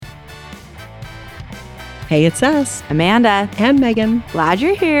Hey, it's us, Amanda and Megan. Glad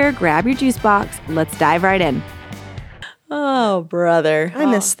you're here. Grab your juice box. Let's dive right in. Oh, brother. I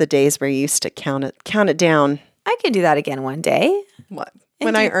miss the days where you used to count it down. I could do that again one day. What?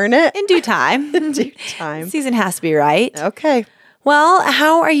 When I earn it? In due time. In due time. Season has to be right. Okay. Well,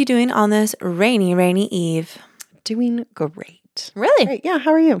 how are you doing on this rainy eve? Doing great. Really? Great. Yeah,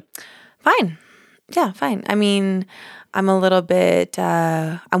 how are you? Fine. Yeah, fine. I mean, I'm a little bit,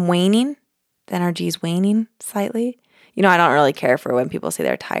 I'm waning. The energy's waning slightly. You know, I don't really care for when people say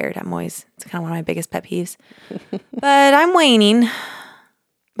they're tired. It's kind of one of my biggest pet peeves. But I'm waning.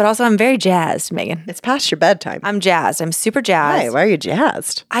 But also, I'm very jazzed, Megan. It's past your bedtime. I'm jazzed. I'm super jazzed. Why are you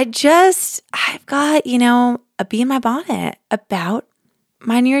jazzed? I've got, a bee in my bonnet about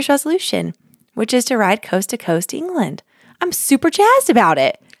my New Year's resolution, which is to ride coast to coast England. I'm super jazzed about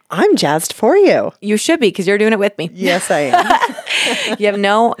it. I'm jazzed for you. You should be, because you're doing it with me. Yes, I am. You have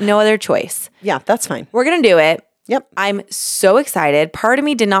no other choice. Yeah, that's fine. We're going to do it. Yep. I'm so excited. Part of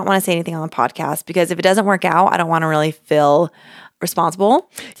me did not want to say anything on the podcast because if it doesn't work out, I don't want to really feel responsible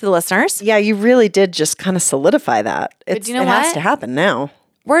to the listeners. Yeah, you really did just kind of solidify that. But you know it what? has to happen now.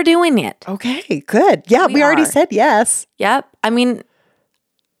 We're doing it. Okay, good. Yeah, we already said yes. Yep. I mean,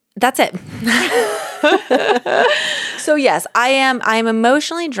 that's it. So yes, I'm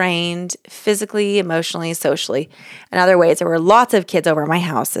emotionally drained, physically, emotionally, socially. In other ways, there were lots of kids over at my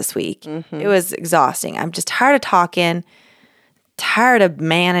house this week. Mm-hmm. It was exhausting. I'm just tired of talking, tired of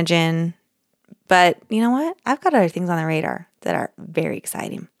managing. But you know what? I've got other things on the radar that are very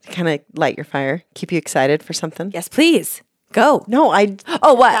exciting. Kind of light your fire, keep you excited for something. Yes, please. Go. No,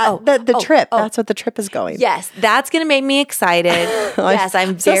 Oh, what? The trip. That's what the trip is going. Yes, that's going to make me excited. Yes,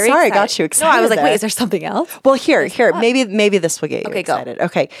 I'm so very sorry excited. I got you excited. No, I was like, there. wait, is there something else? Well, here. Maybe this will get you excited. Go.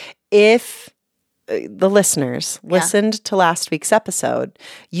 Okay. If the listeners listened to last week's episode,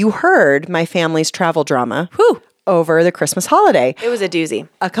 you heard my family's travel drama over the Christmas holiday. It was a doozy.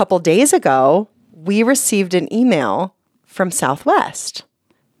 A couple days ago, we received an email from Southwest.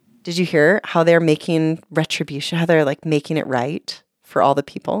 Did you hear how they're making retribution, how they're like making it right for all the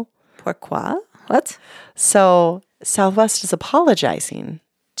people? Pourquoi? What? So Southwest is apologizing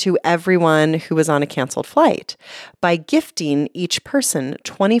to everyone who was on a canceled flight by gifting each person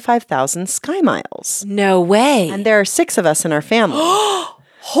 25,000 Sky Miles. No way. And there are 6 of us in our family.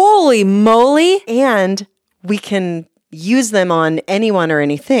 Holy moly. And we can use them on anyone or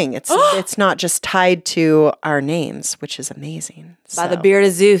anything. It's not just tied to our names, which is amazing. By the beard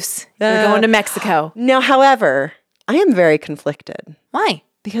of Zeus. You're going to Mexico. Now, however, I am very conflicted. Why?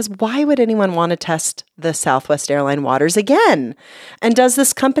 Because why would anyone want to test the Southwest Airline waters again? And does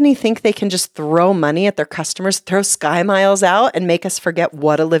this company think they can just throw money at their customers, throw Sky Miles out, and make us forget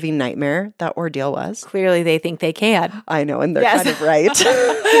what a living nightmare that ordeal was? Clearly, they think they can. I know, and they're kind of right.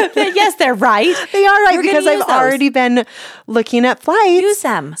 Yes, they're right. They are right, You're because I've already been looking at flights. Use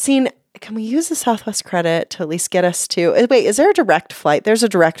them. Seeing, can we use the Southwest credit to at least get us to... Wait, is there a direct flight? There's a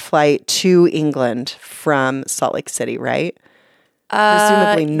direct flight to England from Salt Lake City, right?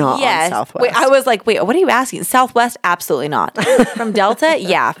 Presumably not on Southwest. Wait, I was like, what are you asking? Southwest? Absolutely not. From Delta?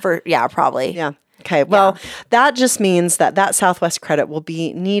 Probably. Yeah. Okay. Well, that just means that Southwest credit will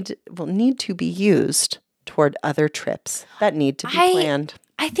need to be used toward other trips that need to be planned.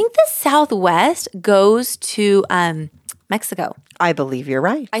 I think the Southwest goes to Mexico. I believe you're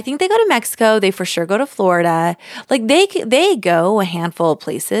right. I think they go to Mexico. They for sure go to Florida. Like they go a handful of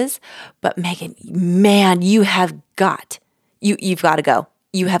places. But Megan, man, you've got to go.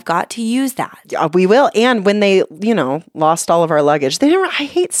 You have got to use that. Yeah, we will. And when they, lost all of our luggage, I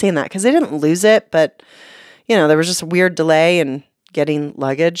hate saying that because they didn't lose it, but, there was just a weird delay in getting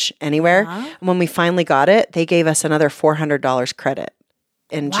luggage anywhere. Uh-huh. And when we finally got it, they gave us another $400 credit.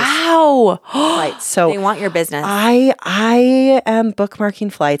 And wow. Flights. So they want your business. I am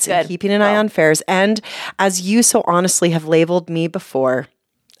bookmarking flights and keeping an eye on fares. And as you so honestly have labeled me before,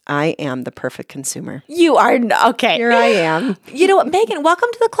 I am the perfect consumer. You are okay. Here I am. You know what, Megan, welcome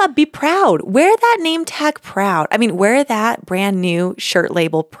to the club. Be proud. Wear that name tag proud. I mean, wear that brand new shirt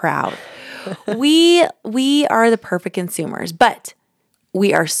label proud. We are the perfect consumers, but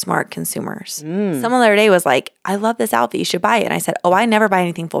we are smart consumers. Someone the other day was like, I love this outfit. You should buy it. And I said, I never buy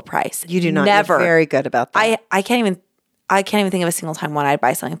anything full price. You do not. Never. You're very good about that. I can't even think of a single time when I'd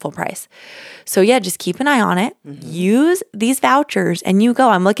buy something full price. So yeah, just keep an eye on it. Mm-hmm. Use these vouchers and you go.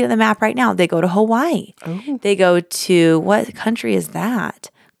 I'm looking at the map right now. They go to Hawaii. Oh. They go to, what country is that?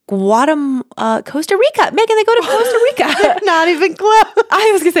 Costa Rica. Megan, they go to Costa Rica. Not even close. I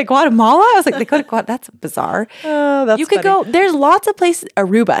was going to say Guatemala. I was like, they go to Guatemala. That's bizarre. Oh, that's You could funny. go, there's lots of places.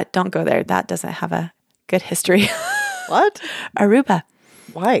 Aruba. Don't go there. That doesn't have a good history. What? Aruba.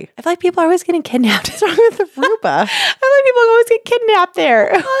 Why? I feel like people are always getting kidnapped. What's wrong with Aruba? I feel like people always get kidnapped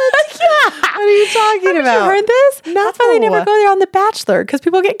there. Yeah. What are you talking Haven't about? you heard this? No. That's why they never go there on The Bachelor, because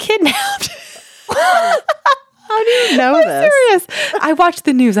people get kidnapped. How do you know this? Serious. I watch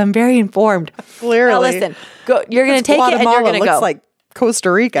the news. I'm very informed. Clearly. Now listen, go. You're going to take it and you're going to looks go. like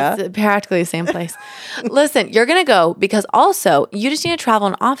Costa Rica. It's practically the same place. Listen, you're going to go because also you just need to travel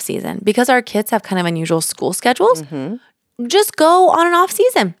in off season because our kids have kind of unusual school schedules. Just go on an off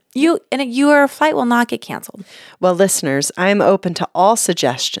season. Your flight will not get canceled. Well, listeners, I'm open to all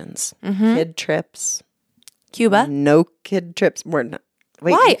suggestions. Kid trips. Cuba? No kid trips. We're not.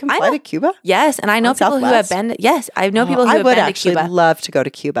 Wait, Why? you can I fly know- to Cuba? Yes, and I know On people who have Southwest? been. Yes, I know people who I have would been to actually Cuba. love to go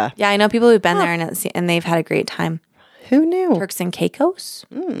to Cuba. Yeah, I know people who've been there and they've had a great time. Who knew? Turks and Caicos?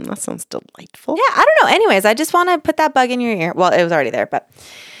 That sounds delightful. Yeah, I don't know. Anyways, I just want to put that bug in your ear. Well, it was already there, but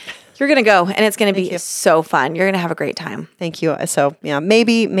you're going to go and it's going to be so fun. You're going to have a great time. Thank you. So, yeah,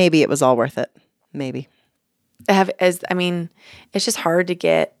 maybe it was all worth it. Maybe. It's just hard to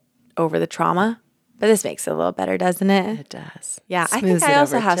get over the trauma, but this makes it a little better, doesn't it? It does. Yeah, I Smooths think it I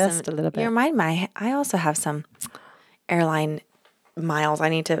also over have just some. a little bit. You remind me, I also have some airline miles I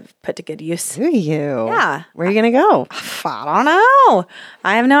need to put to good use. Do you? Yeah. Where are you going to go? I don't know.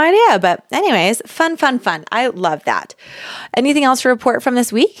 I have no idea. But anyways, fun. I love that. Anything else to report from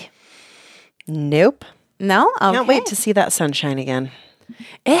this week? Nope. No? Okay. Can't wait to see that sunshine again.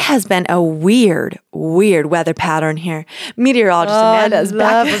 It has been a weird weather pattern here. Meteorologist Amanda's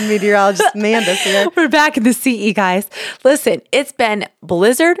back. Love meteorologist Amanda's here. We're back in the CE, guys. Listen, it's been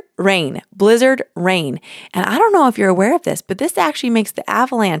blizzard rain. And I don't know if you're aware of this, but this actually makes the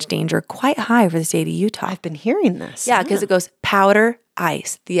avalanche danger quite high for the state of Utah. I've been hearing this. Yeah, because it goes powder,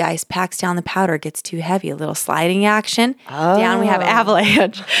 ice. The ice packs down the powder, gets too heavy. A little sliding action. Down we have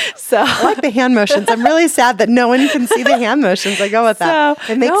avalanche. So I like the hand motions. I'm really sad that no one can see the hand motions. I go with that.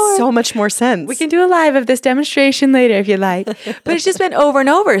 So, It makes no, so much more sense. we can do a live of this demonstration later if you like. But it's just been over and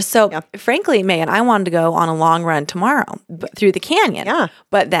over. So frankly, Megan, I wanted to go on a long run tomorrow through the canyon. Yeah.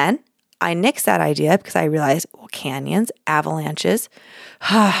 But then I nixed that idea because I realized, well, canyons, avalanches.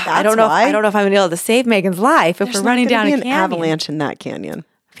 I don't know why. if I'm going to be able to save Megan's life if There's we're running not gonna down be a an canyon. avalanche in that canyon.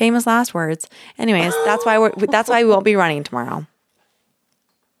 Famous last words. Anyways, that's why we won't be running tomorrow.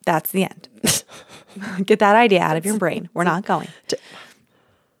 That's the end. Get that idea out of your brain. We're not going.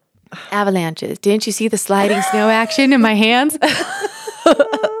 Avalanches. Didn't you see the sliding snow action in my hands?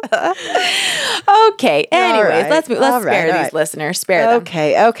 Okay. Anyways, right. let's spare All these right. listeners. Spare them.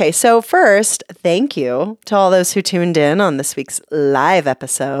 Okay. So first, thank you to all those who tuned in on this week's live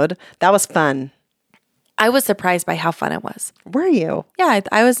episode. That was fun. I was surprised by how fun it was. Were you? Yeah, I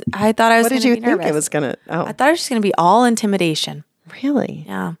thought I was. What did gonna you be think nervous. it was gonna? Oh, I thought it was just going to be all intimidation. really?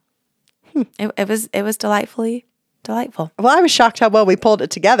 Yeah. It was delightfully delightful. Well, I was shocked how well we pulled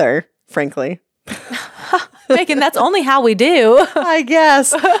it together. Frankly, Megan, that's only how we do. I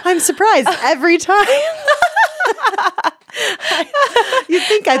guess I'm surprised every time. You'd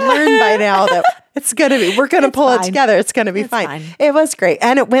think I'd learn by now that it's gonna be. We're gonna pull it fine. together. It's gonna be fine. fine. It was great,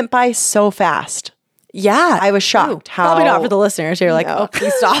 and it went by so fast. Yeah. I was shocked how Probably not for the listeners. You're like, oh,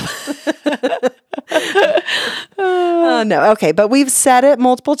 please stop. Oh, no. Okay. But we've said it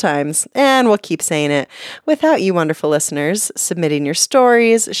multiple times and we'll keep saying it. Without you, wonderful listeners, submitting your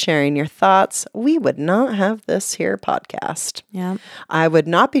stories, sharing your thoughts, we would not have this here podcast. Yeah. I would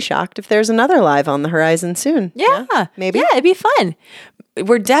not be shocked if there's another live on the horizon soon. Yeah. maybe. Yeah, it'd be fun.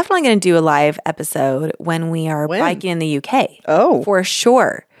 We're definitely going to do a live episode when we are When? biking in the UK. Oh. For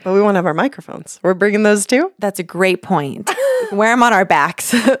sure. But we won't have our microphones. We're bringing those too? That's a great point. We can wear them on our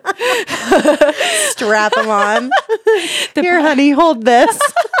backs. Strap them on. Here, honey, hold this.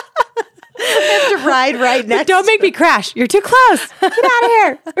 I have to ride right next. Don't make me crash. You're too close. Get out of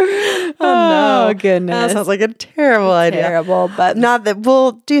here. Oh, goodness. That sounds like a terrible idea. Terrible, but Not that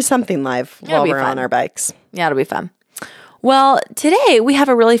we'll do something live while be we're fun. on our bikes. yeah, it'll be fun. Well, today we have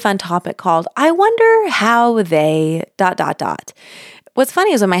a really fun topic called I wonder how they ... What's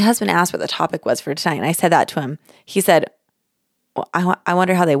funny is when my husband asked what the topic was for tonight, and I said that to him, he said, well, I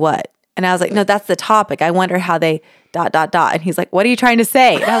wonder how they what? And I was like, no, that's the topic. I wonder how they ... And he's like, what are you trying to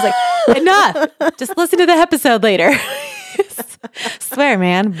say? And I was like, enough. Just listen to the episode later. Swear,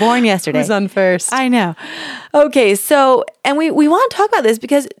 man. Born yesterday. Who's on first? I know. Okay, so, and we want to talk about this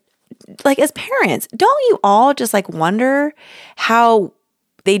because, like, as parents, don't you all just like wonder how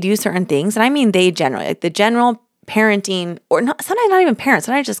they do certain things? And I mean they generally, like the general parenting, or not, sometimes not even parents,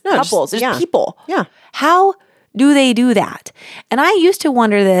 sometimes just couples, just people. Yeah. How do they do that? And I used to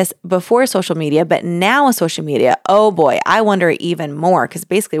wonder this before social media, but now with social media, oh boy, I wonder even more because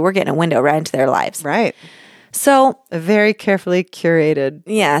basically we're getting a window right into their lives. Right. So, A very carefully curated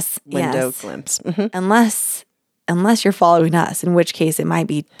yes, window yes. glimpse. Mhm. Unless you're following us, in which case it might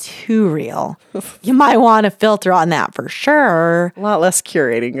be too real. You might want to filter on that for sure. A lot less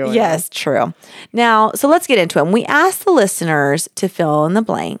curating going on. Yes, true. Now, so let's get into them. We asked the listeners to fill in the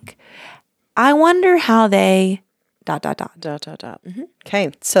blank. I wonder how they ...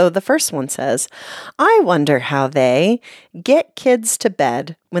 Okay, so the first one says, I wonder how they get kids to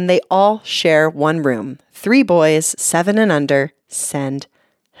bed when they all share one room. 3 boys, 7 and under, send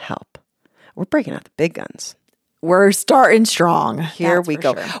help. We're breaking out the big guns. We're starting strong. Here That's we for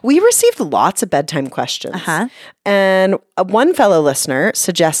go. sure. We received lots of bedtime questions. Uh-huh. And one fellow listener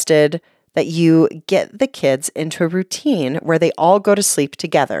suggested that you get the kids into a routine where they all go to sleep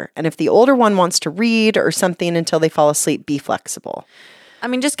together. And if the older one wants to read or something until they fall asleep, be flexible. I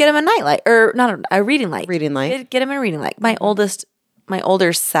mean, just get him a nightlight, or not a reading light. Reading light. Get him a reading light. My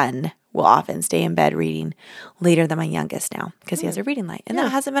older son will often stay in bed reading later than my youngest now because he has a reading light, and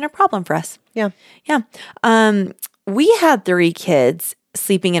that hasn't been a problem for us. Yeah. Yeah. We had 3 kids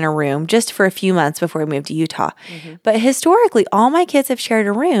sleeping in a room just for a few months before we moved to Utah. But historically, all my kids have shared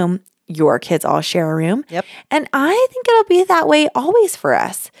a room. Your kids all share a room. Yep. And I think it'll be that way always for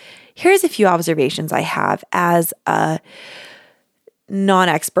us. Here's a few observations I have as a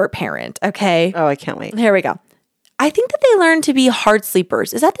non-expert parent, okay? Oh, I can't wait. Here we go. I think that they learn to be hard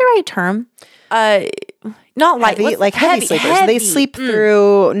sleepers. Is that the right term? Not light. Heavy sleepers. They sleep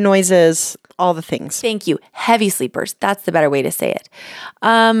through noises, all the things. Thank you. Heavy sleepers. That's the better way to say it.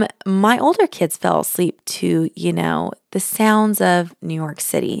 My older kids fell asleep to, the sounds of New York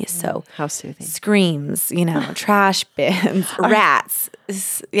City. So How soothing. screams, trash bins, rats.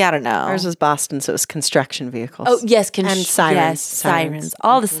 Yeah, I don't know. Ours was Boston, so it was construction vehicles. Oh, yes. And sirens. Yes, sirens.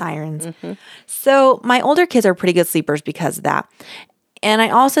 All the sirens. So my older kids are pretty good sleepers because of that. And I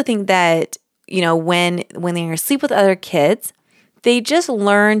also think that, when they're asleep with other kids, they just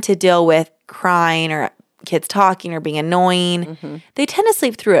learn to deal with crying or kids talking or being annoying. They tend to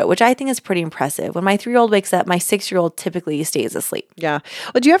sleep through it, which I think is pretty impressive. When my 3-year-old wakes up, my 6-year-old typically stays asleep. Yeah.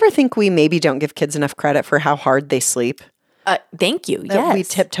 Well, do you ever think we maybe don't give kids enough credit for how hard they sleep? Thank you. That Yes. we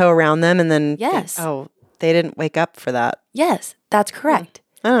tiptoe around them and then Yes. think, they didn't wake up for that. Yes, that's correct.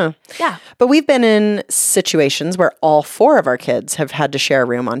 Oh. Yeah. But we've been in situations where all 4 of our kids have had to share a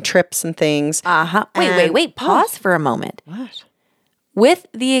room on trips and things. Uh-huh. Wait. Pause for a moment. What? With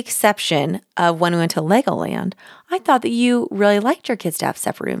the exception of when we went to Legoland, I thought that you really liked your kids to have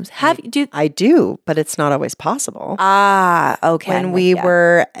separate rooms. I do, but it's not always possible. Okay. When we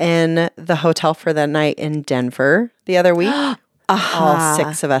were in the hotel for the night in Denver the other week, all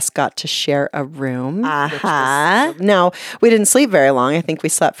 6 of us got to share a room. Now, we didn't sleep very long. I think we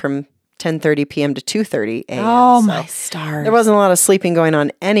slept from 10:30 p.m. to 2:30 a.m. Oh, my stars. There wasn't a lot of sleeping going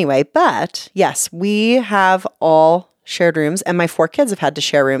on anyway. But yes, we have all shared rooms, and my 4 kids have had to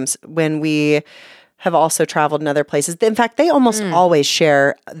share rooms when we have also traveled in other places. In fact, they almost always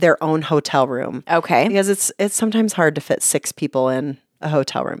share their own hotel room. Okay. Because it's sometimes hard to fit 6 people in a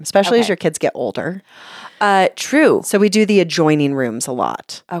hotel room, especially as your kids get older. True. So we do the adjoining rooms a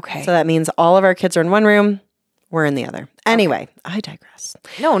lot. Okay. So that means all of our kids are in one room, we're in the other. Anyway, I digress.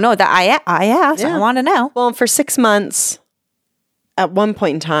 No, that I asked. I want to know. Well, for 6 months, at one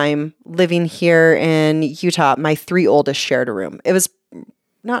point in time, living here in Utah, my 3 oldest shared a room. It was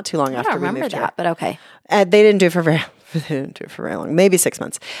not too long I after don't we remember moved that, here. but okay. They didn't do it for very long, maybe 6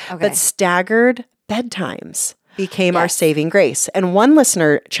 months. Okay. But staggered bedtimes became our saving grace. And one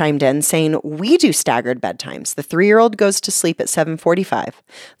listener chimed in saying, we do staggered bedtimes. The 3-year-old goes to sleep at 7:45,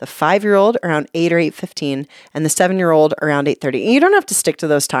 the 5-year-old around 8 or 8:15, and the 7-year-old around 8:30. And you don't have to stick to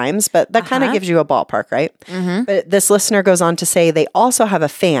those times, but that kind of gives you a ballpark, right? But this listener goes on to say they also have a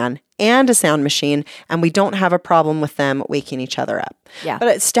fan and a sound machine, and we don't have a problem with them waking each other up. Yeah. But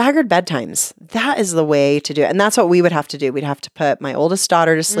at staggered bedtimes, that is the way to do it. And that's what we would have to do. We'd have to put my oldest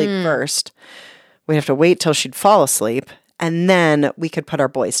daughter to sleep first. We'd have to wait till she'd fall asleep, and then we could put our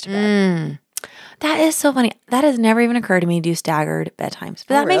boys to bed. That is so funny. That has never even occurred to me to do staggered bedtimes.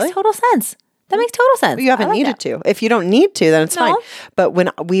 But that really? makes total sense. That makes total sense. You haven't I like needed that. to. If you don't need to, then it's fine. No. But when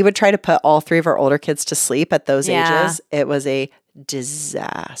we would try to put all 3 of our older kids to sleep at those Yeah. ages, it was a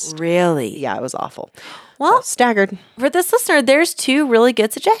disaster. Really? Yeah, it was awful. Well, So, staggered. for this listener, there's 2 really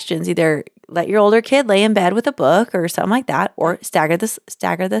good suggestions. Either let your older kid lay in bed with a book or something like that, or stagger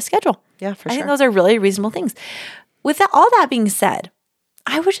the schedule. Yeah, for I sure. think those are really reasonable things. With all that being said,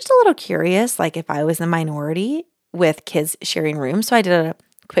 I was just a little curious, like if I was the minority with kids sharing rooms. So I did a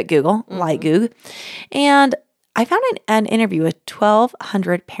quick Google, light Google, and I found an interview with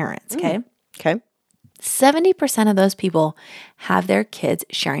 1,200 parents. Okay. 70% of those people have their kids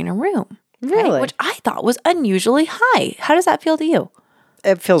sharing a room. Really? Which I thought was unusually high. How does that feel to you?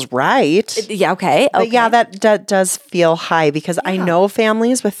 It feels right. Yeah, okay. But yeah, that does feel high because I know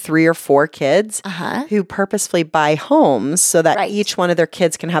families with 3 or 4 kids who purposefully buy homes so that each one of their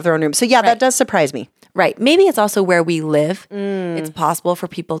kids can have their own room. So yeah, that does surprise me. Right. Maybe it's also where we live. It's possible for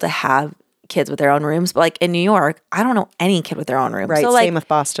people to have kids with their own rooms. But like in New York, I don't know any kid with their own room. Right. So like, same with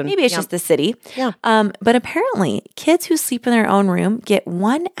Boston. Maybe it's just the city. Yeah. But apparently kids who sleep in their own room get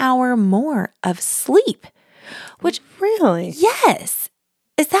 1 hour more of sleep, which Really? yes.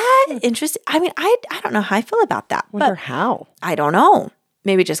 Is that interesting? I mean, I don't know how I feel about that. Wonder But how. I don't know.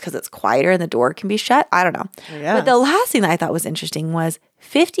 Maybe just because it's quieter and the door can be shut. I don't know. But the last thing that I thought was interesting was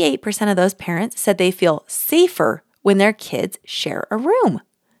 58% of those parents said they feel safer when their kids share a room.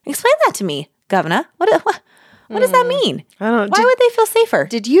 Explain that to me, Governor. What does that mean? I don't know. Why would they feel safer?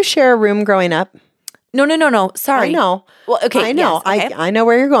 Did you share a room growing up? No. Sorry. I know. Well, okay. I know. Yes, okay. I know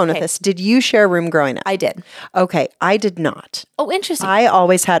where you're going with this. Did you share a room growing up? I did. Okay. I did not. Oh, interesting. I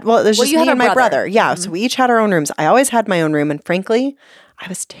always had, there's just you me have and a my brother. brother. Yeah. So we each had our own rooms. I always had my own room. And frankly, I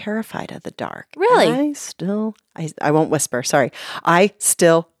was terrified of the dark. Really? And I won't whisper. Sorry. I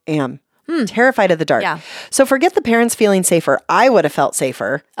still am. Terrified of the dark. Yeah. So forget the parents feeling safer. I would have felt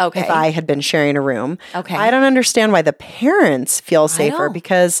safer Okay. if I had been sharing a room. Okay. I don't understand why the parents feel safer know.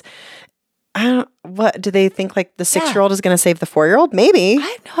 because what do they think like the 6-year-old is going to save the 4-year-old? Maybe. I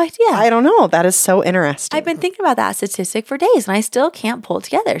have no idea. I don't know. That is so interesting. I've been thinking about that statistic for days and I still can't pull it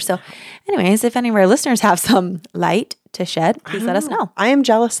together. So anyways, if any of our listeners have some light to shed, please let us know. I am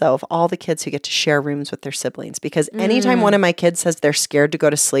jealous though of all the kids who get to share rooms with their siblings because anytime one of my kids says they're scared to go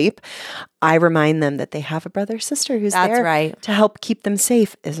to sleep, I remind them that they have a brother or sister who's That's there right. to help keep them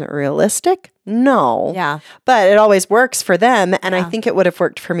safe. Is it realistic? No. Yeah. But it always works for them. And I think it would have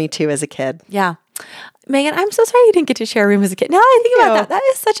worked for me too as a kid. Yeah. Megan, I'm so sorry you didn't get to share a room as a kid. Now I think about that. That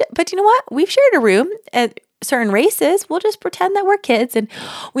is such a, but you know what? We've shared a room at certain races. We'll just pretend that we're kids. And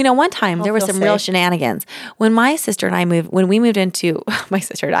we know one time there were some real shenanigans. When my sister and I when we moved into, my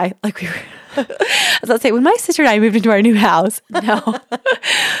sister and I, like we were, I was about to say, when my sister and I moved into our new house, no.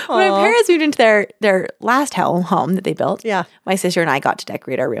 When my parents moved into their last home that they built, my sister and I got to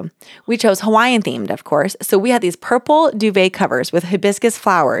decorate our room. We chose Hawaiian themed, of course. So we had these purple duvet covers with hibiscus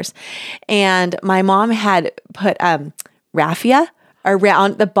flowers. And my mom had put raffia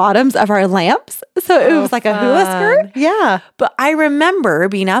around the bottoms of our lamps. So it was like a hula skirt. Yeah. But I remember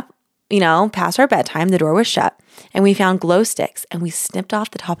being up, past our bedtime, the door was shut, and we found glow sticks and we snipped off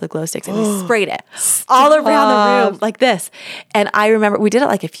the top of the glow sticks and we sprayed it all around the room like this. And I remember we did it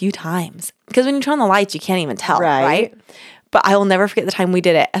like a few times because when you turn on the lights, you can't even tell, right? But I will never forget the time we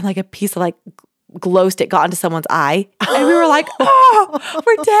did it and like a piece of like glow stick got into someone's eye and we were like, oh,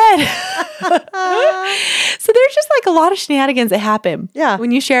 we're dead. So there's just like a lot of shenanigans that happen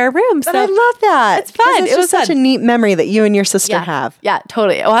when you share a room. But I love that. It's fun. It was such a neat mememory that you and your sister have. Yeah,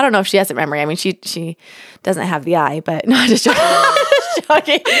 totally. Well, I don't know if she has a memory. I mean, she doesn't have the eye, but no, just joking. Just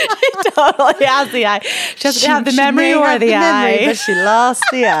joking. She totally has the eye. She doesn't have the memory or the eye. Memory, but she lost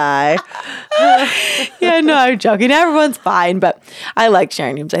the eye. Yeah, no, I'm joking. Everyone's fine, but I like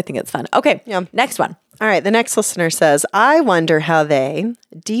sharing rooms. I think it's fun. Okay, next one. All right, the next listener says, I wonder how they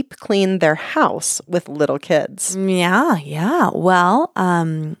deep clean their house with little kids. Yeah. Well,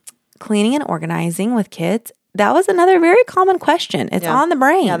 cleaning and organizing with kids, that was another very common question. It's on the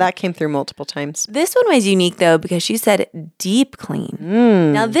brain. Yeah, that came through multiple times. This one was unique though because she said deep clean.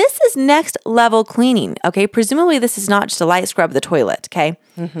 Now this is next level cleaning. Okay, presumably this is not just a light scrub of the toilet. Okay,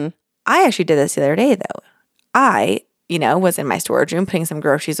 I actually did this the other day though. I was in my storage room putting some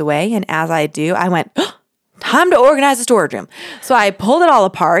groceries away, and as I do, I went, time to organize the storage room. So I pulled it all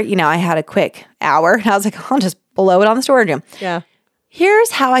apart. I had a quick hour, and I was like, I'll just blow it on the storage room. Yeah.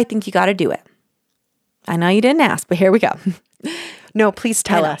 Here's how I think you got to do it. I know you didn't ask, but here we go. No, please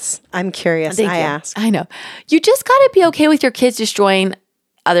tell us. I'm curious. Thank you. Asked. I know. You just got to be okay with your kids destroying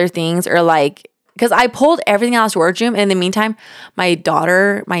other things or like, because I pulled everything out of the storage room. And in the meantime, my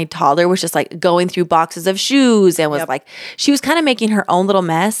toddler was just like going through boxes of shoes and was like, she was kind of making her own little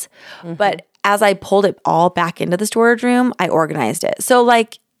mess. But as I pulled it all back into the storage room, I organized it. So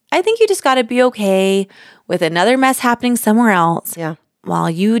like, I think you just got to be okay with another mess happening somewhere else while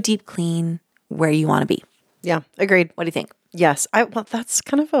you deep clean where you want to be. Yeah, agreed. What do you think? Yes. Well, that's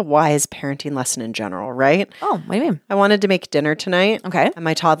kind of a wise parenting lesson in general, right? Oh, what do you mean? I wanted to make dinner tonight. Okay. And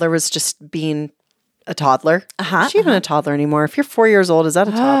my toddler was just being a toddler. Is she even a toddler anymore? If you're 4 years old, is that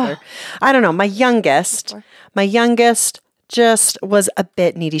a toddler? I don't know. My youngest just was a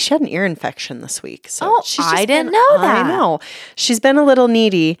bit needy. She had an ear infection this week. So Oh, she's just I didn't know that. I know. She's been a little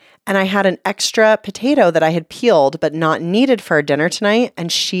needy. And I had an extra potato that I had peeled but not needed for our dinner tonight.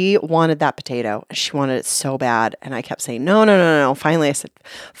 And she wanted that potato. She wanted it so bad. And I kept saying, no. Finally, I said,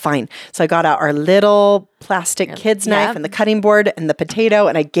 fine. So I got out our little plastic kid's knife and the cutting board and the potato.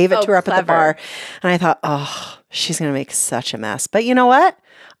 And I gave it to her up at the bar. And I thought, oh, she's going to make such a mess. But you know what?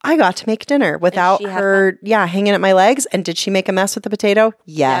 I got to make dinner without her, hanging at my legs. And did she make a mess with the potato?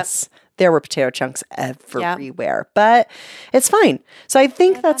 Yes. Yep. There were potato chunks everywhere, but it's fine. So I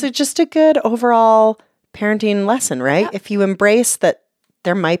think that's just a good overall parenting lesson, right? Yep. If you embrace that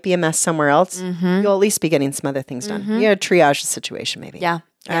there might be a mess somewhere else, you'll at least be getting some other things done. Triage the situation maybe. Yeah.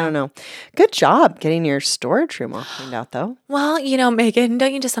 I don't know. Good job getting your storage room all cleaned out though. Well, Megan,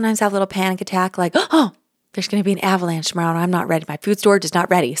 don't you just sometimes have a little panic attack like, oh, there's going to be an avalanche tomorrow and I'm not ready. My food storage is not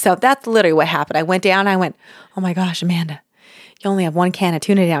ready. So that's literally what happened. I went down and I went, oh my gosh, Amanda. You only have one can of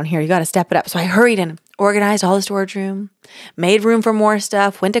tuna down here. You got to step it up. So I hurried and organized all the storage room, made room for more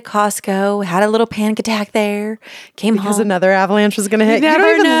stuff, went to Costco, had a little panic attack there, came home. Because another avalanche was going to hit you. You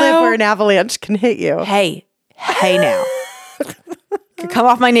don't even live where an avalanche can hit you. Hey now. Could come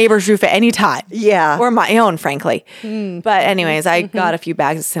off my neighbor's roof at any time. Yeah. Or my own, frankly. But anyways, I got a few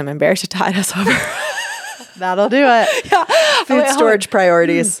bags of cinnamon bears to tide us over. That'll do it. Yeah. Food storage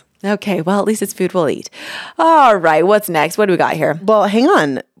priorities. Okay, well, at least it's food we'll eat. All right, what's next? What do we got here? Well, hang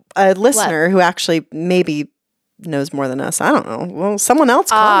on. A listener who actually maybe knows more than us. I don't know. Well, someone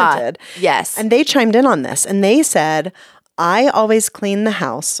else commented. Yes. And they chimed in on this. And they said, I always clean the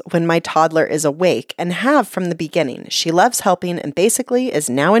house when my toddler is awake and have from the beginning. She loves helping and basically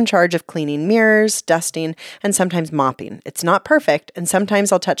is now in charge of cleaning mirrors, dusting, and sometimes mopping. It's not perfect, and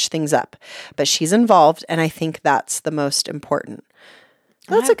sometimes I'll touch things up. But she's involved, and I think that's the most important.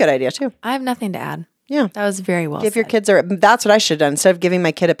 That's a good idea, too. I have nothing to add. Yeah. That was very well Give said. your kids that's what I should have done. Instead of giving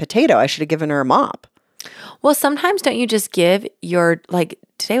my kid a potato, I should have given her a mop. Well, sometimes don't you just give your, like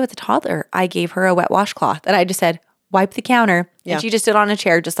today with the toddler, I gave her a wet washcloth and I just said, wipe the counter. Yeah. And she just stood on a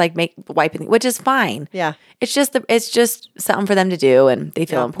chair, just like wiping, which is fine. Yeah. It's just something for them to do and they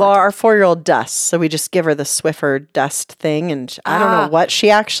feel important. Well, our 4-year-old dusts. So we just give her the Swiffer dust thing. And I don't know what she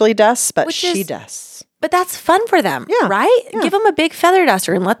actually dusts, but she dusts. But that's fun for them, right? Yeah. Give them a big feather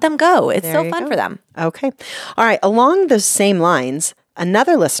duster and let them go. It's so fun for them. Okay. All right. Along those same lines,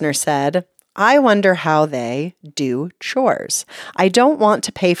 another listener said, I wonder how they do chores. I don't want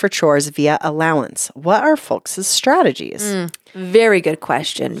to pay for chores via allowance. What are folks' strategies? Very good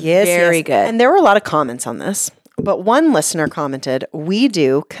question. Yes, Very good. And there were a lot of comments on this. But one listener commented, we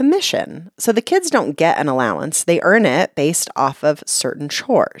do commission. So the kids don't get an allowance. They earn it based off of certain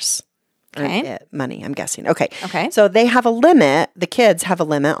chores. Okay. Money, I'm guessing. Okay. Okay. So they have a limit, the kids have a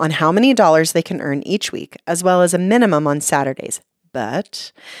limit on how many dollars they can earn each week, as well as a minimum on Saturdays.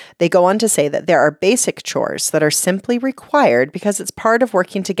 But they go on to say that there are basic chores that are simply required because it's part of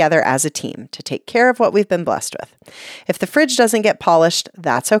working together as a team to take care of what we've been blessed with. If the fridge doesn't get polished,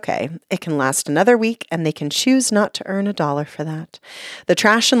 that's okay. It can last another week and they can choose not to earn $1 for that. The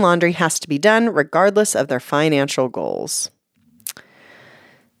trash and laundry has to be done regardless of their financial goals.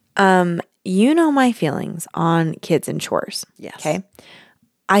 You know my feelings on kids and chores. Yes. Okay.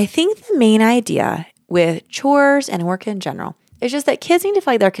 I think the main idea with chores and work in general is just that kids need to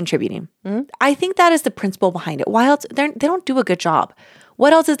feel like they're contributing. Mm-hmm. I think that is the principle behind it. Why else? They don't do a good job.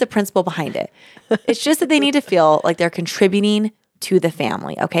 What else is the principle behind it? It's just that they need to feel like they're contributing to the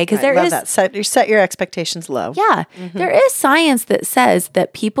family. Okay. Because there is that. Set your expectations low. Yeah. Mm-hmm. There is science that says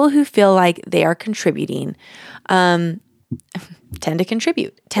that people who feel like they are contributing, tend to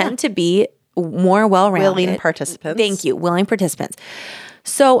contribute, tend to be more well-rounded. Willing participants. Thank you. Willing participants.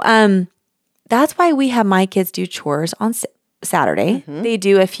 So that's why we have my kids do chores on Saturday. Mm-hmm. They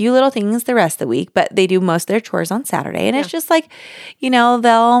do a few little things the rest of the week, but they do most of their chores on Saturday. And it's just like,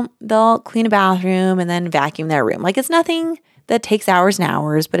 they'll clean a bathroom and then vacuum their room. Like it's nothing that takes hours and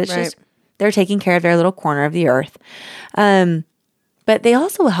hours, but it's just they're taking care of their little corner of the earth. But they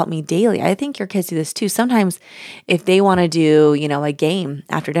also will help me daily. I think your kids do this too. Sometimes if they want to do, a game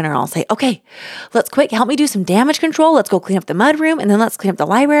after dinner, I'll say, okay, let's help me do some damage control. Let's go clean up the mud room and then let's clean up the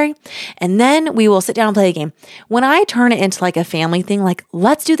library. And then we will sit down and play a game. When I turn it into like a family thing, like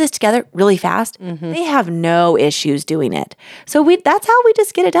let's do this together really fast, they have no issues doing it. So that's how we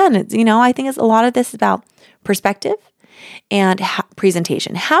just get it done. It's, I think a lot of this is about perspective and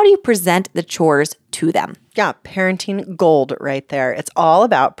presentation. How do you present the chores to them? Yeah, parenting gold right there. It's all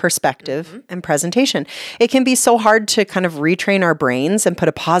about perspective and presentation. It can be so hard to kind of retrain our brains and put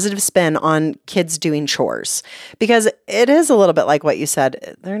a positive spin on kids doing chores because it is a little bit like what you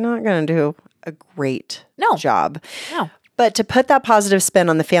said. They're not going to do a great job. No. But to put that positive spin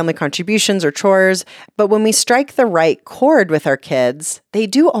on the family contributions or chores, but when we strike the right chord with our kids, they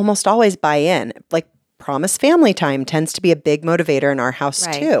do almost always buy in. Like promise family time tends to be a big motivator in our house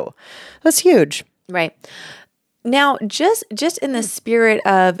too. That's huge. Right. Now, just in the spirit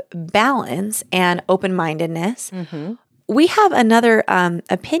of balance and open-mindedness, we have another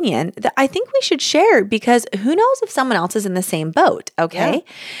opinion that I think we should share because who knows if someone else is in the same boat, okay? Yeah.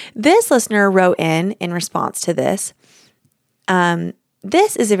 This listener wrote in response to this.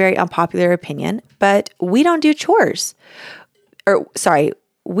 This is a very unpopular opinion, but we don't do chores.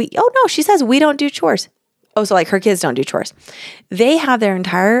 She says we don't do chores. Oh, so like her kids don't do chores. They have their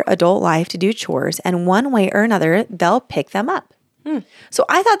entire adult life to do chores, and one way or another, they'll pick them up. So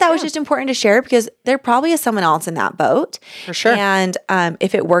I thought that was just important to share because there probably is someone else in that boat. For sure. And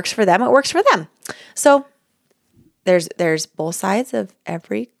if it works for them, it works for them. So there's both sides of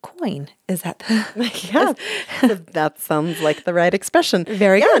every coin. Is that that sounds like the right expression.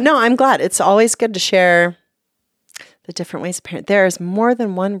 Very good. No, I'm glad. It's always good to share the different ways of parent. There is more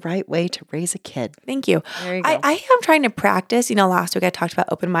than one right way to raise a kid. Thank you. There you go. I am trying to practice. Last week I talked about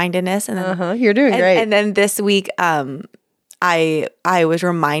open-mindedness, and then you're doing great. And then this week, I was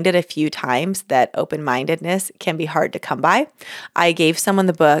reminded a few times that open-mindedness can be hard to come by. I gave someone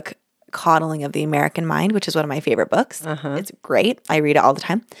the book Coddling of the American Mind, which is one of my favorite books. It's great. I read it all the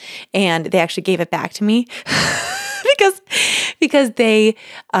time, and they actually gave it back to me because they.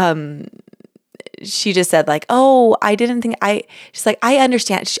 She just said like, oh, she's like, I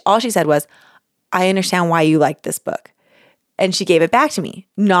understand. All she said was, I understand why you like this book. And she gave it back to me,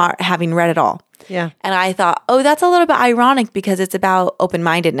 not having read it all. Yeah. And I thought, oh, that's a little bit ironic because it's about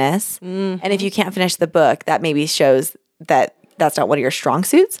open-mindedness. And if you can't finish the book, that maybe shows that that's not one of your strong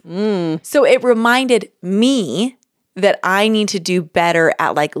suits. So it reminded me that I need to do better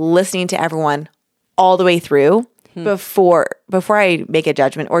at like listening to everyone all the way through before I make a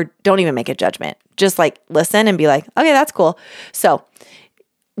judgment, or don't even make a judgment. Just like listen and be like, okay, that's cool. So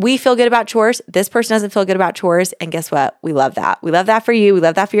we feel good about chores. This person doesn't feel good about chores. And guess what? We love that. We love that for you. We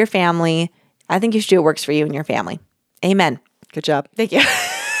love that for your family. I think you should do what works for you and your family. Amen. Good job. Thank you.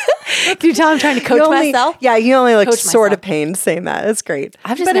 Can you tell I'm trying to coach myself? Yeah, you only look sort of pained saying that. It's great.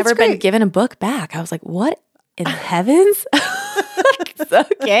 I've just never been given a book back. I was like, what in heavens?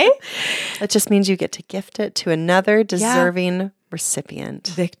 Okay. That just means you get to gift it to another deserving recipient.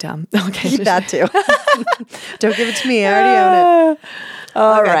 Victim. Okay. Keep that too. Don't give it to me. I already own it.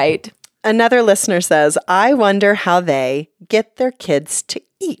 All right. Another listener says, I wonder how they get their kids to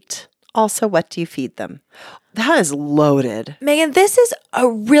eat. Also, what do you feed them? That is loaded. Megan, this is a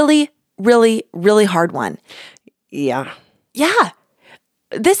really, really, really hard one. Yeah. Yeah.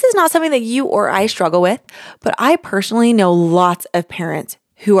 This is not something that you or I struggle with, but I personally know lots of parents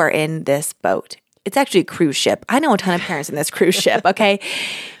who are in this boat. It's actually a cruise ship. I know a ton of parents in this cruise ship, okay?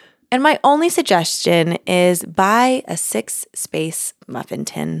 And my only suggestion is buy a 6-space muffin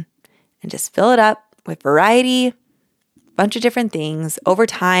tin and just fill it up with variety, bunch of different things over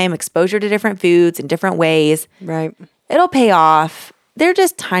time, exposure to different foods in different ways. Right. It'll pay off. They're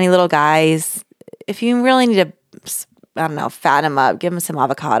just tiny little guys. If you really need to, I don't know, fatten them up, give them some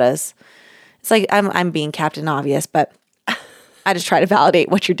avocados. It's like I'm being Captain Obvious, but I just try to validate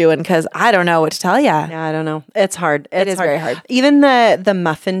what you're doing because I don't know what to tell you. Yeah, I don't know. It's hard. It is very hard. Even the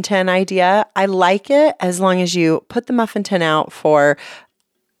muffin tin idea, I like it as long as you put the muffin tin out for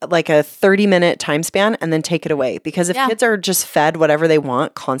like a 30-minute time span and then take it away. Because if kids are just fed whatever they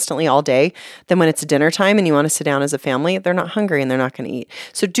want constantly all day, then when it's dinner time and you want to sit down as a family, they're not hungry and they're not going to eat.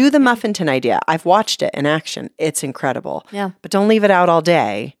 So do the muffin tin idea. I've watched it in action. It's incredible. Yeah. But don't leave it out all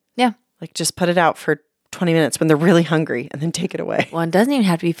day. Yeah. Like just put it out for 20 minutes when they're really hungry and then take it away. Well, it doesn't even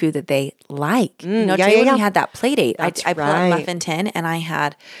have to be food that they like. Today when we had that play date, I put a muffin tin and I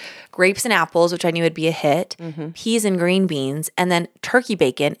had grapes and apples, which I knew would be a hit, peas and green beans, and then turkey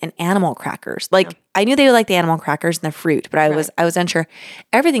bacon and animal crackers. I knew they would like the animal crackers and the fruit, but I was unsure.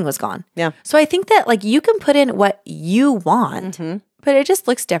 Everything was gone. Yeah. So I think that like you can put in what you want, but it just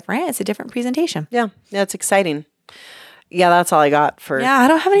looks different. It's a different presentation. Yeah. It's exciting. Yeah, that's all I got for. Yeah, I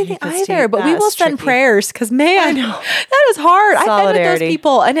don't have anything either, but we will send tricky. Prayers because, man, that is hard. I've been with those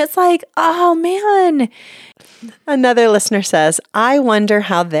people, and it's like, oh, man. Another listener says, I wonder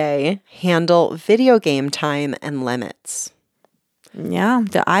how they handle video game time and limits. Yeah,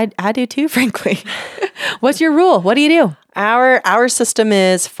 I do too, frankly. What's your rule? What do you do? Our system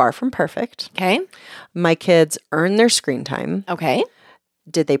is far from perfect. Okay. My kids earn their screen time. Okay.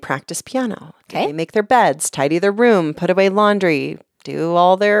 Did they practice piano? Okay. Did they make their beds, tidy their room, put away laundry, do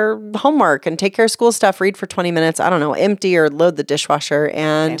all their homework and take care of school stuff, read for 20 minutes, I don't know, empty or load the dishwasher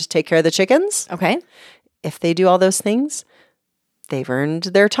and take care of the chickens? Okay. If they do all those things, they've earned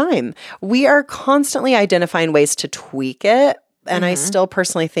their time. We are constantly identifying ways to tweak it. And I still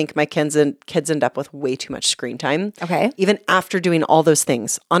personally think my kids end up with way too much screen time. Okay. Even after doing all those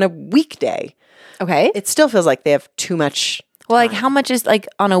things on a weekday, Okay. it still feels like they have too much. Well, like how much is like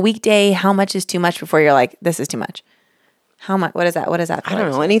on a weekday, how much is too much before you're like, this is too much? How much? What is that? What is that? I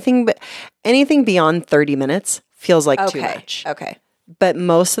don't know, anything beyond 30 minutes feels like too much. Okay. But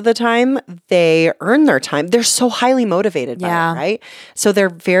most of the time, they earn their time. They're so highly motivated by it, right? So they're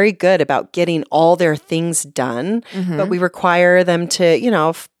very good about getting all their things done. But we require them to,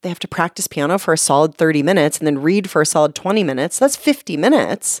 if they have to practice piano for a solid 30 minutes and then read for a solid 20 minutes, that's 50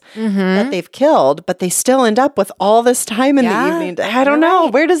 minutes that they've killed. But they still end up with all this time in the evening. I don't know.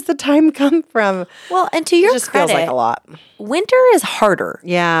 Where does the time come from? Well, and to your It just credit, feels like a lot. winter is harder.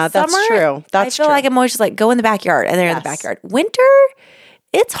 Yeah, that's Summer, true. I feel like I'm always just like, go in the backyard, and they're in the Yes. backyard. Winter,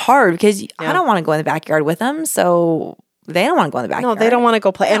 it's hard because I don't want to go in the backyard with them, so they don't want to go in the backyard. No, they don't want to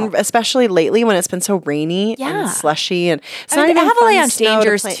go play. And especially lately when it's been so rainy and slushy. And it's not the even avalanche snow to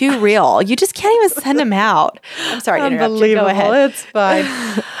danger is play. too real. You just can't even send them out. I'm sorry to interrupt you. Go ahead. It's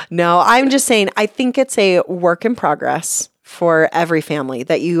fine. No, I'm just saying, I think it's a work in progress for every family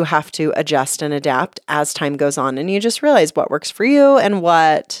that you have to adjust and adapt as time goes on. And you just realize what works for you and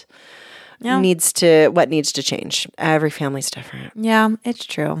what needs to change. Every family's different. Yeah, it's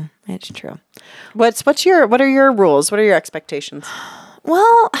true. It's true. What are your rules? What are your expectations?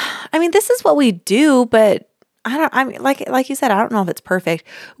 Well, I mean, this is what we do, but like you said, I don't know if it's perfect.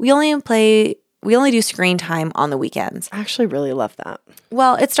 We only do screen time on the weekends. I actually really love that.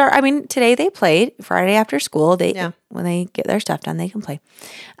 Well, today they played Friday after school. When they get their stuff done, they can play.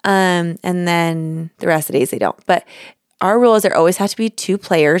 And then the rest of the days they don't. But our rule is there always has to be 2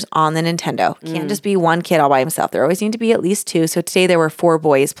 players on the Nintendo. Can't just be one kid all by himself. There always need to be at least 2. So today there were 4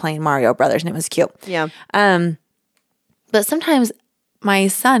 boys playing Mario Brothers, and it was cute. Yeah. But sometimes my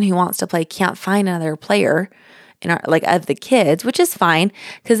son who wants to play can't find another player of the kids, which is fine,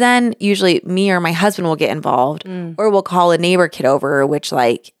 because then usually me or my husband will get involved, or we'll call a neighbor kid over, which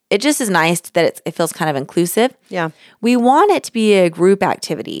it just is nice that it feels kind of inclusive. Yeah. We want it to be a group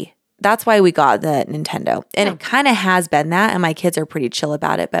activity. That's why we got the Nintendo. And it kind of has been that, and my kids are pretty chill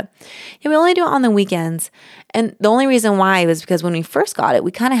about it. But we only do it on the weekends. And the only reason why was because when we first got it, we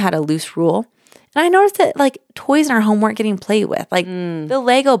kind of had a loose rule. And I noticed that toys in our home weren't getting played with. The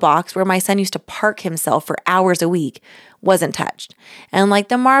Lego box where my son used to park himself for hours a week wasn't touched. And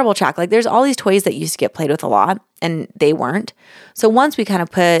the marble track, there's all these toys that used to get played with a lot, and they weren't. So once we kind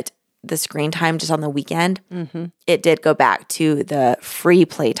of put the screen time just on the weekend, it did go back to the free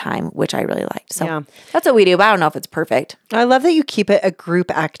play time, which I really liked. So that's what we do, but I don't know if it's perfect. I love that you keep it a group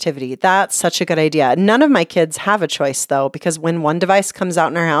activity. That's such a good idea. None of my kids have a choice though, because when one device comes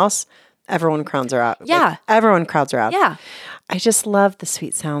out in our house, everyone crowds her out. Yeah. Everyone crowds her out. Yeah. I just love the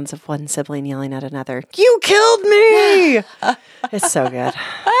sweet sounds of one sibling yelling at another, "You killed me!" It's so good.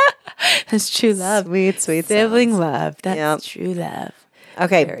 That's true love. Sweet Sibling sounds. love. That's true love.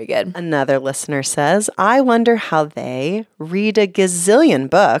 Okay. Very good. Another listener says, I wonder how they read a gazillion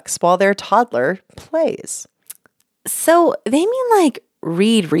books while their toddler plays. So they mean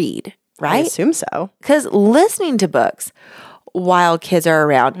read, I right? assume so. Because listening to books while kids are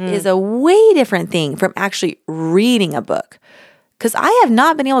around is a way different thing from actually reading a book. Because I have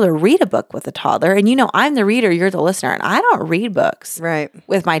not been able to read a book with a toddler. And I'm the reader, you're the listener. And I don't read books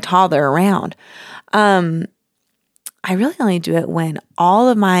with my toddler around. I really only do it when all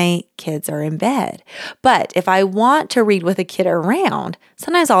of my kids are in bed. But if I want to read with a kid around,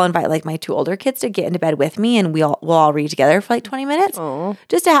 sometimes I'll invite my 2 older kids to get into bed with me, and we'll all read together for 20 minutes. Oh.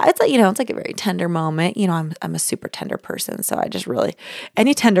 Just to it's it's a very tender moment. I'm a super tender person, so I just really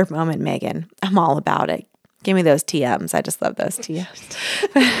any tender moment, Megan, I'm all about it. Give me those TMs. I just love those TMs.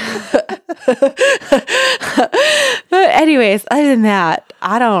 But anyways, other than that,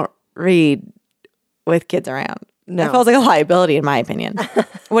 I don't read with kids around. No. It feels like a liability in my opinion.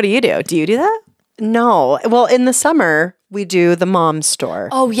 What do you do? Do you do that? No. Well, in the summer, we do the mom store.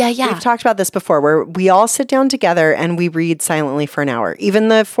 Oh, yeah. We've talked about this before, where we all sit down together and we read silently for an hour. Even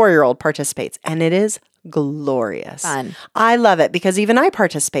the 4-year-old participates, and it is glorious. Fun. I love it because even I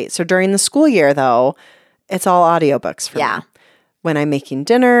participate. So during the school year, though, it's all audiobooks for me. When I'm making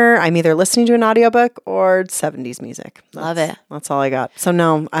dinner, I'm either listening to an audiobook or 70s music. Love it. That's all I got. So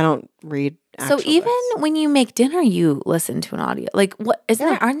no, I don't read actual So even books. when you make dinner, you listen to an audio. What isn't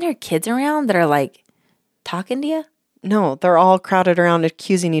there? Aren't there kids around that are talking to you? No, they're all crowded around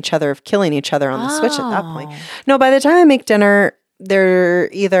accusing each other of killing each other on the Switch at that point. No, by the time I make dinner, they're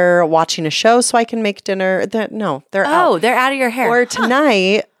either watching a show so I can make dinner. They're out. Oh, they're out of your hair. Or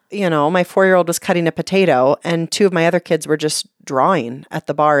tonight, my 4-year-old was cutting a potato and 2 of my other kids were just drawing at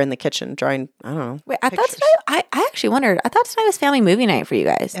the bar in the kitchen, drawing, I don't know. Wait, I thought tonight, I actually wondered, I thought tonight was family movie night for you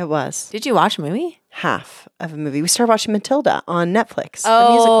guys. It was Did you watch a movie? half of a movie. We started watching Matilda on Netflix, the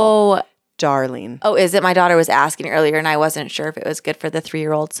musical. Darling. Oh, is it? My daughter was asking earlier and I wasn't sure if it was good for the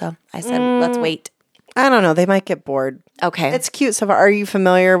 3-year-old. So I said, let's wait. I don't know. They might get bored. Okay. It's cute. So are you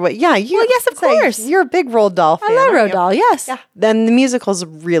familiar with, yeah. You, Well, yes, of course. You're a big Roald Dahl fan. I love aren't Roald you? Dahl, yes. Yeah. Then the musical's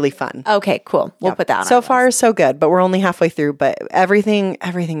really fun. Okay, cool. We'll put that on. So far, so good, but we're only halfway through. But everything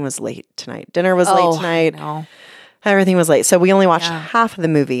was late tonight. Dinner was late tonight. No. Everything was late. So we only watched half of the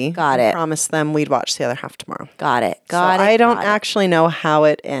movie. Got We it. promised them we'd watch the other half tomorrow. Got it. So I don't actually know how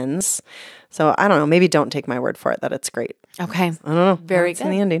it ends. So I don't know. Maybe don't take my word for it that it's great. Okay. I don't know. Very It's in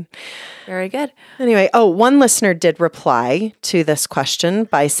good. the ending. Very good. Anyway, one listener did reply to this question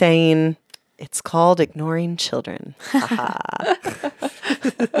by saying, it's called ignoring children.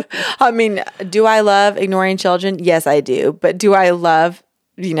 I mean, do I love ignoring children? Yes, I do. But do I love,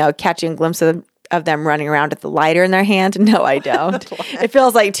 catching a glimpse of them running around with the lighter in their hand? No, I don't. It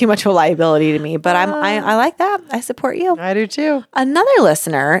feels like too much of a liability to me. But I like that. I support you. I do too. Another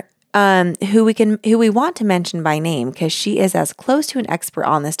listener, who we want to mention by name because she is as close to an expert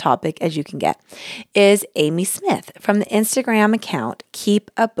on this topic as you can get, is Amy Smith from the Instagram account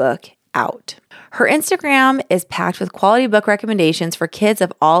Keep a Book Out. Her Instagram is packed with quality book recommendations for kids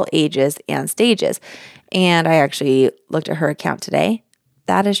of all ages and stages. And I actually looked at her account today.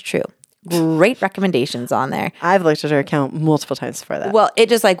 That is true. Great recommendations on there. I've looked at her account multiple times for that. Well, it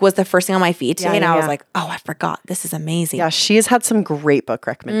just was the first thing on my feed today, and I was yeah. like, "Oh, I forgot. This is amazing." Yeah, she's had some great book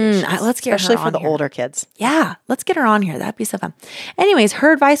recommendations. Let's get her especially for on the here. older kids. Yeah, let's get her on here. That'd be so fun. Anyways,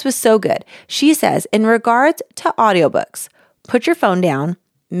 her advice was so good. She says, in regards to audiobooks, put your phone down,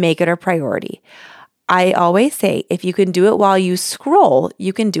 make it a priority. I always say, if you can do it while you scroll,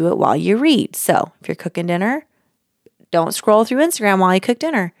 you can do it while you read. So if you're cooking dinner, don't scroll through Instagram while you cook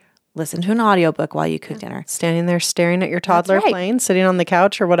dinner. Listen to an audiobook while you cook dinner. Standing there staring at your toddler right. playing, sitting on the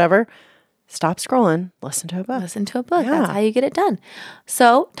couch or whatever. Stop scrolling. Listen to a book. Listen to a book. That's how you get it done.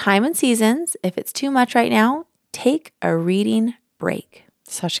 So time and seasons, if it's too much right now, take a reading break.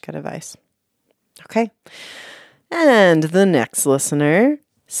 Such good advice. Okay. And the next listener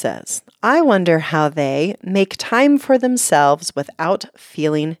says, I wonder how they make time for themselves without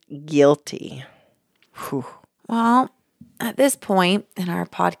feeling guilty. Whew. Well, at this point in our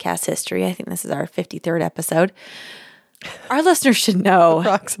podcast history, I think this is our 53rd episode, our listeners should know.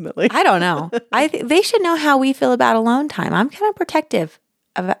 Approximately. I don't know. They should know how we feel about alone time. I'm kind of protective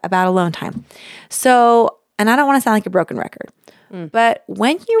about alone time. So, and I don't want to sound like a broken record, but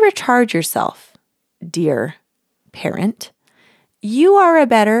when you recharge yourself, dear parent, you are a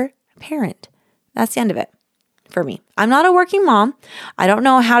better parent. That's the end of it for me. I'm not a working mom. I don't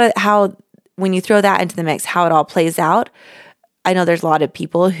know how when you throw that into the mix, how it all plays out. I know there's a lot of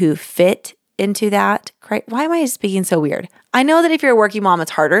people who fit into that. Why am I speaking so weird? I know that if you're a working mom,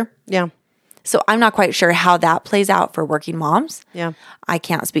 it's harder. Yeah. So I'm not quite sure how that plays out for working moms. Yeah. I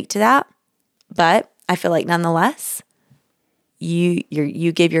can't speak to that, but I feel like nonetheless, you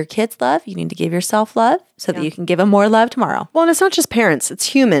give your kids love. You need to give yourself love so that you can give them more love tomorrow. Well, and it's not just parents, it's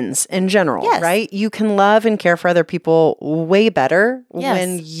humans in general, Yes. right? You can love and care for other people way better Yes.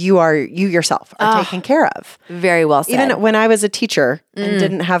 when you yourself are taken care of. Very well said. Even when I was a teacher and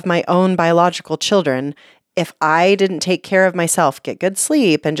didn't have my own biological children, if I didn't take care of myself, get good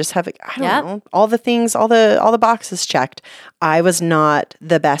sleep and just have, I don't know, all the things, all the boxes checked, I was not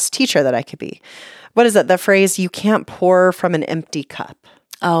the best teacher that I could be. What is it? The phrase, you can't pour from an empty cup.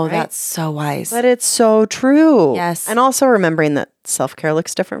 Oh, that's so wise. But it's so true. Yes. And also remembering that self-care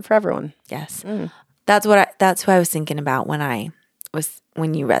looks different for everyone. Yes. That's who I was thinking about when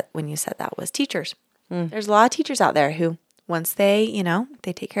you said that was teachers. There's a lot of teachers out there who once they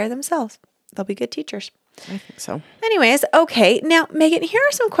take care of themselves, they'll be good teachers. I think so. Anyways, okay. Now, Megan, here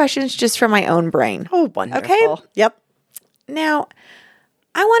are some questions just from my own brain. Oh, wonderful. Okay. Yep. Now,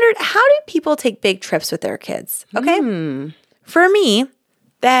 I wondered, how do people take big trips with their kids? Okay. For me,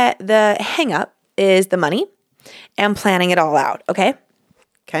 the hang up is the money and planning it all out. Okay.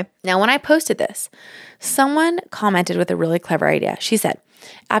 Okay. Now, when I posted this, someone commented with a really clever idea. She said,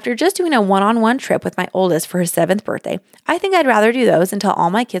 after just doing a one-on-one trip with my oldest for his 7th birthday, I think I'd rather do those until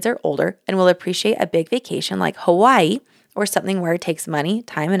all my kids are older and will appreciate a big vacation like Hawaii or something where it takes money,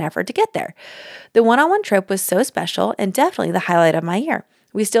 time, and effort to get there. The one-on-one trip was so special and definitely the highlight of my year.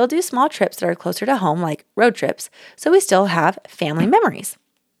 We still do small trips that are closer to home, like road trips, so we still have family memories.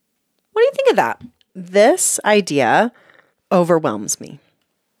 What do you think of that? This idea overwhelms me.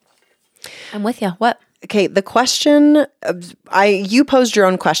 I'm with you. What? Okay, the question, you posed your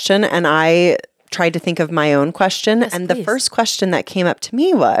own question and I tried to think of my own question. And the please. first question that came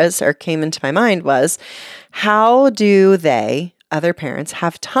into my mind was, how do other parents,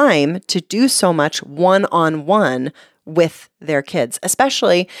 have time to do so much one-on-one with their kids,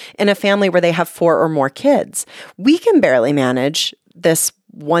 especially in a family where they have 4 or more kids? We can barely manage this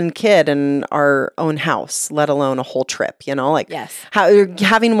one kid in our own house, let alone a whole trip, Yes.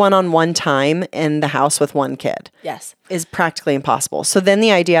 Having one-on-one time in the house with one kid Yes. is practically impossible. So then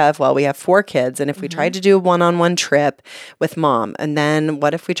the idea of, well, we have 4 kids, and if we tried to do a one-on-one trip with mom, and then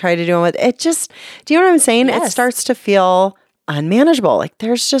what if we try to do it with, do you know what I'm saying? Yes. It starts to feel unmanageable. Like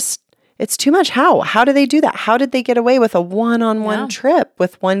it's too much. How do they do that? How did they get away with a one-on-one trip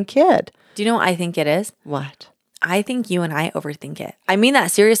with one kid? Do you know what I think it is? What? I think you and I overthink it. I mean that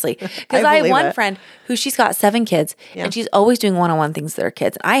seriously. Because I have believe one it. friend who she's got 7 kids and she's always doing one-on-one things with her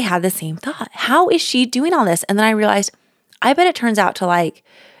kids. And I had the same thought. How is she doing all this? And then I realized, I bet it turns out to like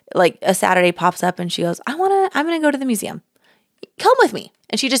a Saturday pops up and she goes, I'm going to go to the museum. Come with me.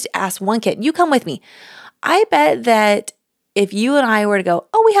 And she just asked one kid, you come with me. I bet that if you and I were to go,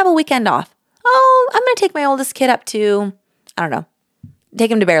 we have a weekend off. I'm going to take my oldest kid up to, I don't know,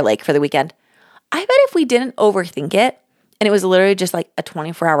 take him to Bear Lake for the weekend. I bet if we didn't overthink it and it was literally just like a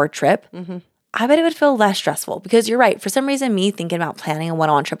 24-hour trip, I bet it would feel less stressful because you're right. For some reason, me thinking about planning a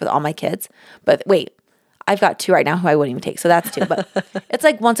one-on-one trip with all my kids, but wait, I've got 2 right now who I wouldn't even take. So that's 2, but it's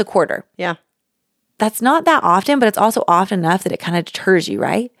like once a quarter. Yeah. That's not that often, but it's also often enough that it kind of deters you,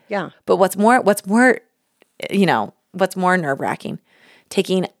 right? Yeah. But what's more nerve-wracking,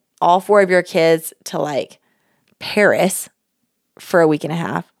 taking all 4 of your kids to like Paris for a week and a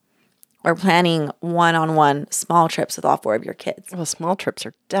half, or planning one-on-one small trips with all 4 of your kids. Well, small trips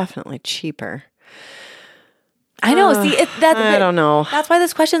are definitely cheaper. I know. See, I don't know. That's why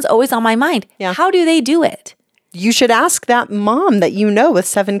this question's always on my mind. Yeah. How do they do it? You should ask that mom that with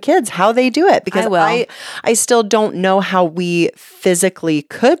 7 kids how they do it, because I will. I still don't know how we physically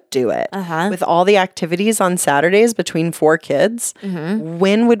could do it with all the activities on Saturdays between 4 kids.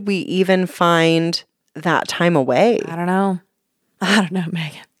 When would we even find that time away? I don't know,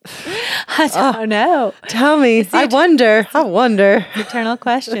 Megan. I don't know. Tell me. I wonder. Eternal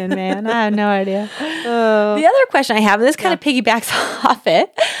question, man. I have no idea. The other question I have, and this kind of piggybacks off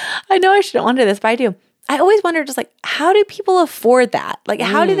it. I know I shouldn't wonder this, but I do. I always wonder, just like, how do people afford that? Like,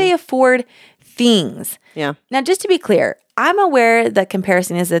 how do they afford things? Yeah. Now, just to be clear, I'm aware that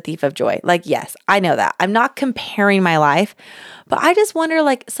comparison is a thief of joy. Like, yes, I know that. I'm not comparing my life, but I just wonder,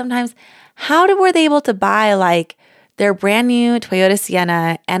 like, sometimes, were they able to buy, like, their brand new Toyota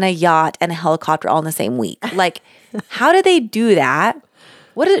Sienna and a yacht and a helicopter all in the same week? Like, how do they do that?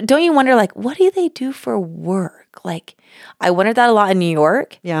 Don't you wonder, like, what do they do for work? Like, I wondered that a lot in New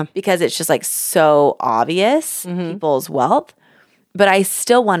York. Yeah. Because it's just like so obvious, people's wealth. But I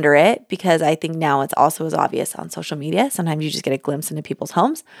still wonder it because I think now it's also as obvious on social media. Sometimes you just get a glimpse into people's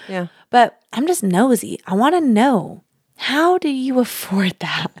homes. Yeah. But I'm just nosy. I want to know, how do you afford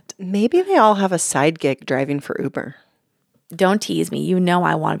that? Maybe they all have a side gig driving for Uber. Don't tease me. You know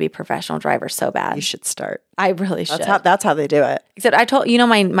I want to be a professional driver so bad. You should start. I really should. That's how they do it. Except I told,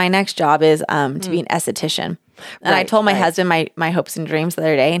 my next job is to be an esthetician. And I told my husband my hopes and dreams the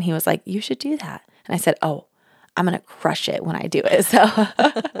other day, and he was like, you should do that. And I said, I'm going to crush it when I do it.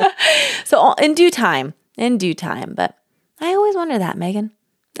 So in due time. But I always wonder that, Megan.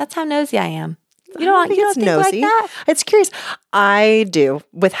 That's how nosy I am. You don't think nosy. like that? It's curious. I do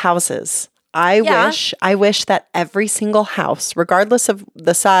with houses. I wish that every single house, regardless of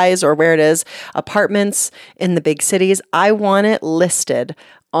the size or where it is, apartments in the big cities, I want it listed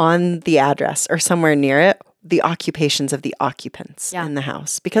on the address or somewhere near it, the occupations of the occupants in the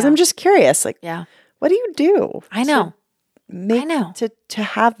house. Because I'm just curious, like, what do you do? I know. To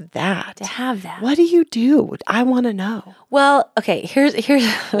have that. To have that. What do you do? I want to know. Well, okay, here's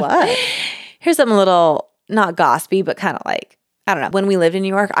What? Here's something a little, not gossipy, but kind of like, I don't know. When we lived in New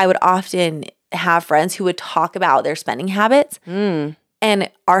York, I would often have friends who would talk about their spending habits. And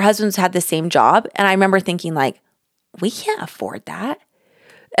our husbands had the same job. And I remember thinking, like, we can't afford that.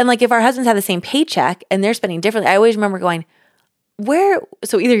 And like, if our husbands had the same paycheck and they're spending differently, I always remember going,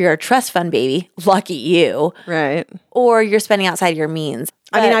 so either you're a trust fund baby, lucky you. Right. Or you're spending outside your means.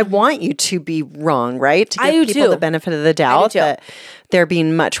 I mean, I want you to be wrong, right? To give people the benefit of the doubt that they're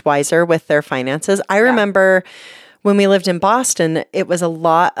being much wiser with their finances. I remember when we lived in Boston, it was a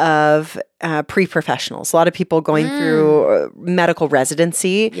lot of pre-professionals, a lot of people going through medical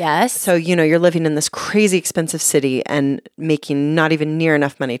residency. Yes. So, you're living in this crazy expensive city and making not even near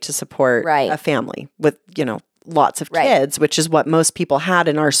enough money to support a family with, lots of Right. kids, which is what most people had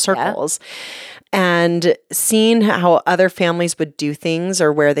in our circles. And seeing how other families would do things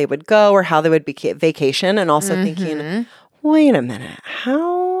or where they would go or how they would vacation, and also thinking, wait a minute,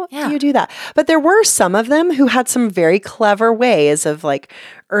 how do you do that? But there were some of them who had some very clever ways of like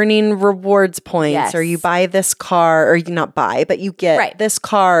earning rewards points, or you buy this car, or you not buy, but you get this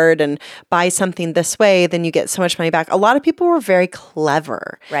card and buy something this way, then you get so much money back. A lot of people were very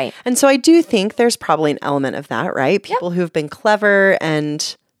clever. Right. And so I do think there's probably an element of that, right? People who've been clever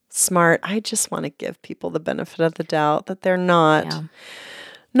and smart. I just want to give people the benefit of the doubt that they're not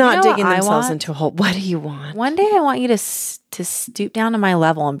digging themselves into a hole. What do you want? One day I want you to stoop down to my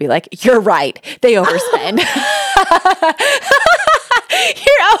level and be like, you're right. They overspend.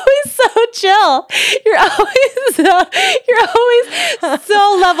 You're always so chill. You're always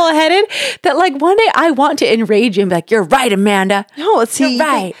so level-headed that like one day I want to enrage you and be like, you're right, Amanda. No, see, you're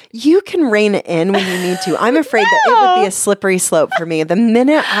right. You can rein it in when you need to. I'm afraid that it would be a slippery slope for me. The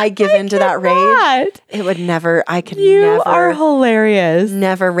minute I give into that rage, it would never, You are hilarious.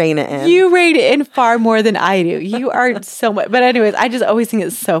 Never rein it in. You rein it in far more than I do. You are so much. But anyways, I just always think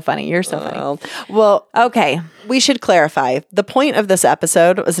it's so funny. You're so funny. Well, okay. We should clarify. The point of this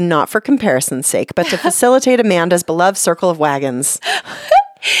episode was not for comparison's sake, but to facilitate Amanda's beloved circle of wagons.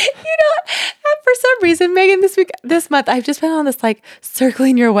 For some reason, Megan, this month, I've just been on this like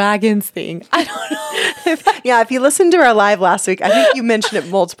circling your wagons thing. I don't know. If you listened to our live last week, I think you mentioned it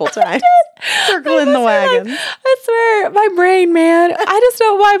multiple times. Circling the wagons. I swear, my brain, man. I just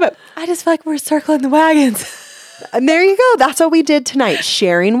don't know why, but I just feel like we're circling the wagons. And there you go. That's what we did tonight.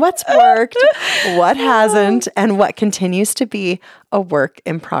 Sharing what's worked, what hasn't, and what continues to be a work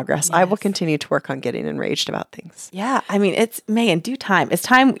in progress. Yes. I will continue to work on getting enraged about things. Yeah. I mean, it's Megan, due time. It's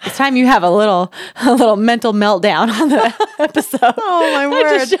time you have a little mental meltdown on the episode. Oh my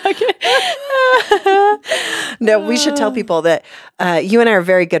word. No, we should tell people that you and I are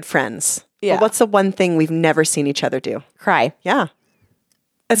very good friends. Yeah. But what's the one thing we've never seen each other do? Cry. Yeah.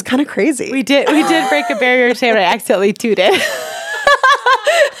 It's kind of crazy. We did break a barrier today, but I accidentally tooted. It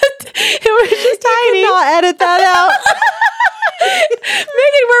was just tiny. You cannot edit that out.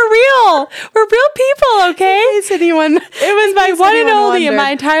 Megan, we're real. We're real people, okay? It was my one and only in my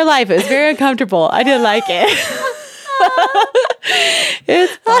entire life. It was very uncomfortable. I didn't like it.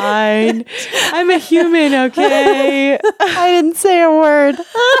 It's fine. I'm a human, okay? I didn't say a word.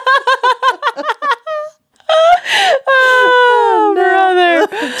 Oh, brother.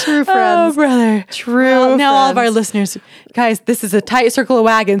 True friends. Oh, brother. True Well, now all of our friends. listeners, guys, this is a tight circle of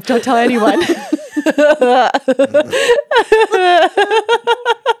wagons. Don't tell anyone.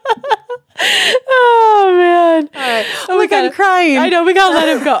 Oh, man. All right. I'm crying. I know. We got to let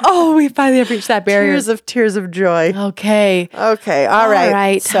him go. Oh, we finally have reached that barrier. Tears of joy. Okay. Okay. All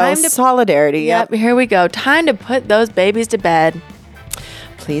right. So Time to solidarity. Yep. Here we go. Time to put those babies to bed.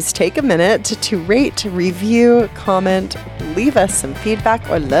 Please take a minute to rate, review, comment, leave us some feedback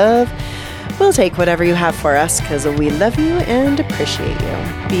or love. We'll take whatever you have for us because we love you and appreciate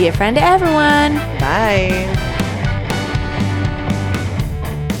you. Be a friend to everyone. Bye.